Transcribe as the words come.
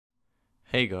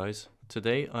Hey guys,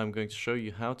 today I'm going to show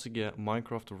you how to get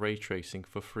Minecraft ray tracing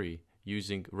for free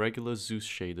using regular Zeus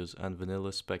shaders and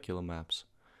vanilla specular maps.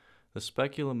 The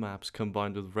specular maps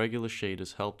combined with regular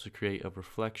shaders help to create a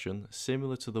reflection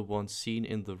similar to the one seen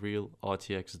in the real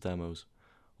RTX demos.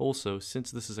 Also, since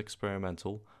this is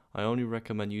experimental, I only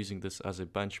recommend using this as a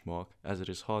benchmark as it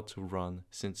is hard to run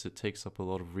since it takes up a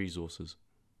lot of resources.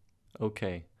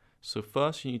 Okay. So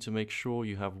first you need to make sure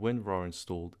you have WinRAR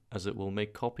installed, as it will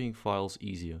make copying files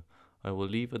easier. I will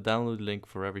leave a download link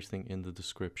for everything in the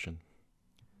description.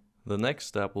 The next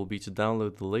step will be to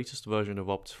download the latest version of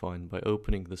Optifine by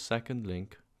opening the second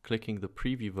link, clicking the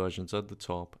preview versions at the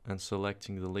top and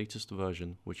selecting the latest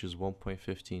version, which is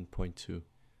 1.15.2.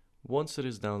 Once it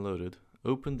is downloaded,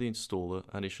 open the installer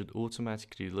and it should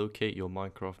automatically locate your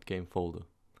Minecraft game folder.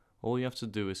 All you have to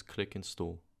do is click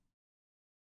install.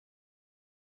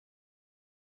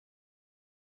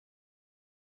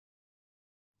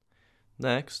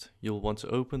 Next, you'll want to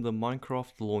open the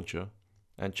Minecraft launcher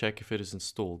and check if it is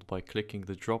installed by clicking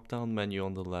the drop-down menu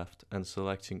on the left and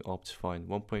selecting Optifine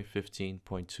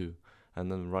 1.15.2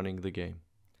 and then running the game.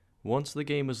 Once the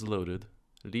game is loaded,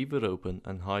 leave it open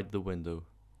and hide the window.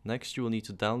 Next, you will need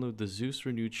to download the Zeus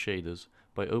renewed shaders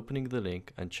by opening the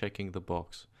link and checking the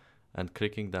box and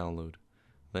clicking download.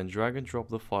 Then drag and drop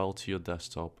the file to your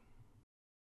desktop.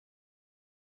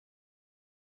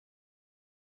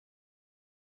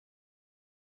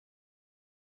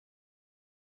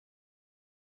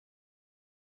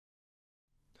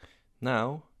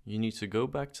 Now, you need to go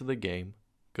back to the game,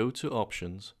 go to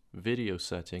Options, Video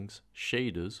Settings,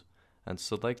 Shaders, and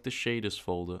select the Shaders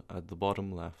folder at the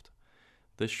bottom left.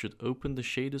 This should open the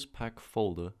Shaders Pack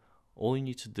folder. All you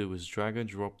need to do is drag and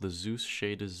drop the Zeus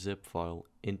Shaders zip file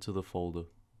into the folder.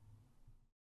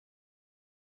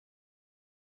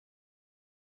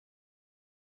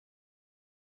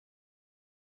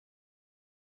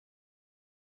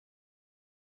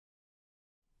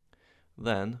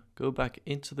 Then, go back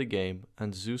into the game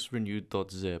and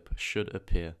zeusrenewed.zip should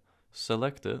appear.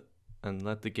 Select it and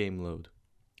let the game load.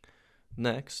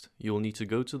 Next, you will need to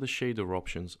go to the shader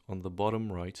options on the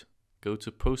bottom right, go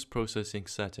to post-processing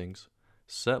settings,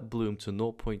 set bloom to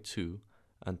 0.2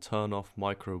 and turn off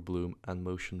micro bloom and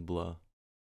motion blur.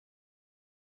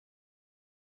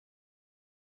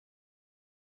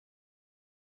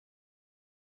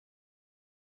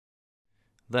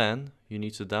 Then, you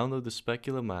need to download the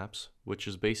Specular Maps, which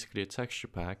is basically a texture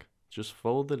pack. Just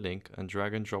follow the link and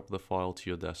drag and drop the file to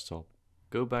your desktop.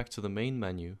 Go back to the main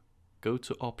menu, go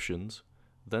to Options,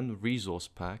 then Resource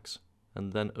Packs,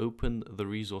 and then open the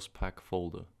Resource Pack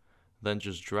folder. Then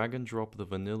just drag and drop the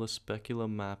vanilla Specular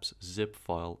Maps zip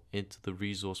file into the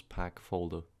Resource Pack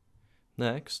folder.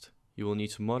 Next, you will need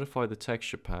to modify the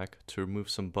texture pack to remove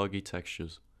some buggy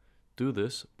textures. Do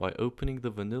this by opening the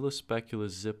vanilla specular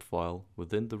zip file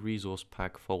within the resource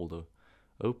pack folder.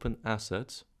 Open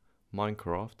Assets,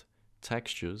 Minecraft,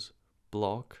 Textures,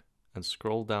 Block, and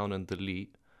scroll down and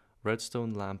delete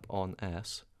Redstone Lamp on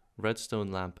S,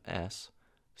 Redstone Lamp S,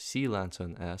 Sea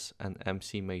Lantern S, and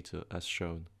MC Mater as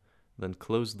shown. Then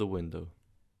close the window.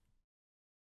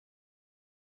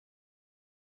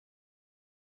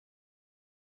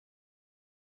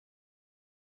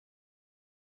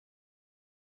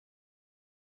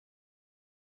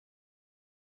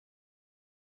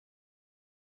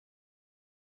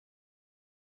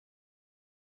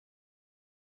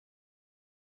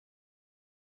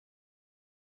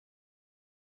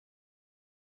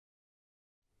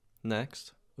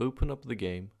 Next, open up the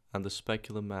game and the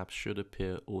specular map should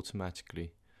appear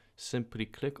automatically. Simply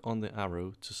click on the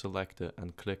arrow to select it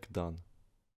and click Done.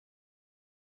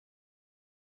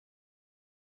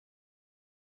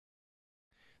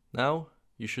 Now,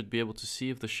 you should be able to see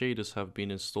if the shaders have been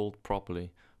installed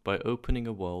properly by opening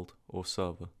a world or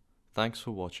server. Thanks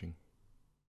for watching.